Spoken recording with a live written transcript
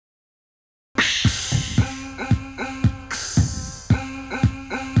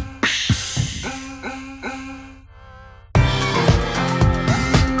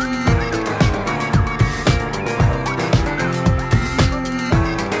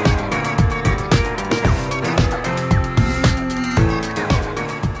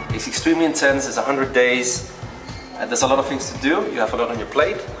intense, it's 100 days, there's a lot of things to do, you have a lot on your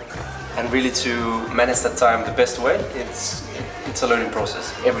plate, and really to manage that time the best way, it's a learning process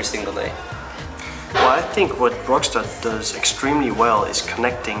every single day. Well, I think what Rockstar does extremely well is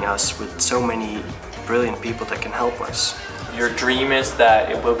connecting us with so many brilliant people that can help us. Your dream is that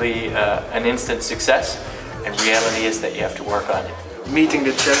it will be an instant success, and reality is that you have to work on it. Meeting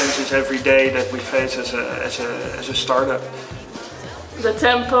the challenges every day that we face as a startup. The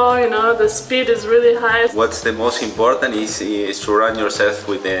tempo, you know, the speed is really high. What's the most important is to run yourself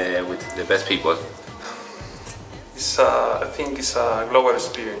with the best people. I think it's a global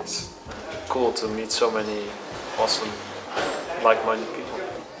experience. Cool to meet so many awesome, like-minded people.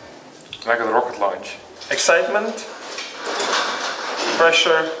 Like at the rocket launch. Excitement,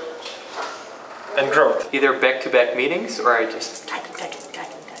 pressure, and growth. Either back-to-back meetings or I just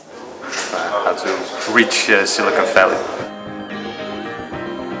How to reach Silicon Valley.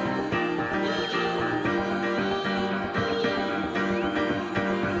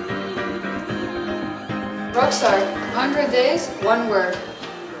 Rockstar, 100 days, one word.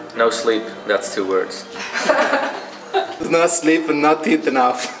 no sleep, that's 2 words. Not sleep and not eat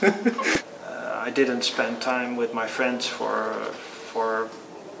enough. I didn't spend time with my friends for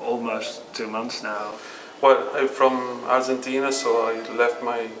almost 2 months now. Well, I'm from Argentina, so I left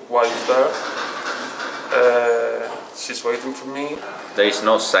my wife there. She's waiting for me. There is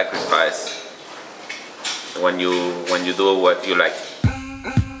no sacrifice when you do what you like.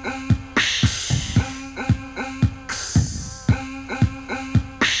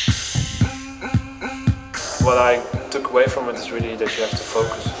 What I took away from it is really that you have to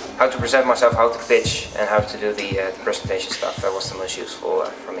focus. How to present myself, how to pitch, and how to do the presentation stuff. That was the most useful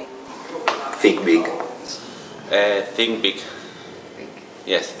for me. Think big. Think big.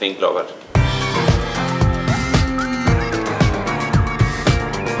 Yes, think global.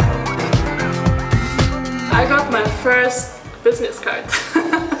 I got my first business card.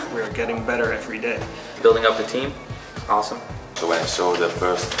 We're getting better every day. Building up the team, awesome. So when I saw the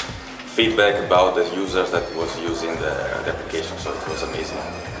first feedback about the users that was using the application, so it was amazing.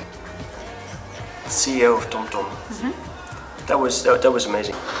 CEO of TomTom. That was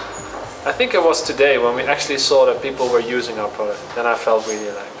amazing. I think it was today when we actually saw that people were using our product. Then I felt really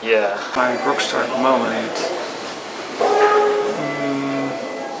like, yeah. My Rockstar moment.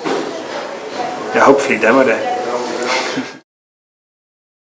 Yeah, hopefully demo day.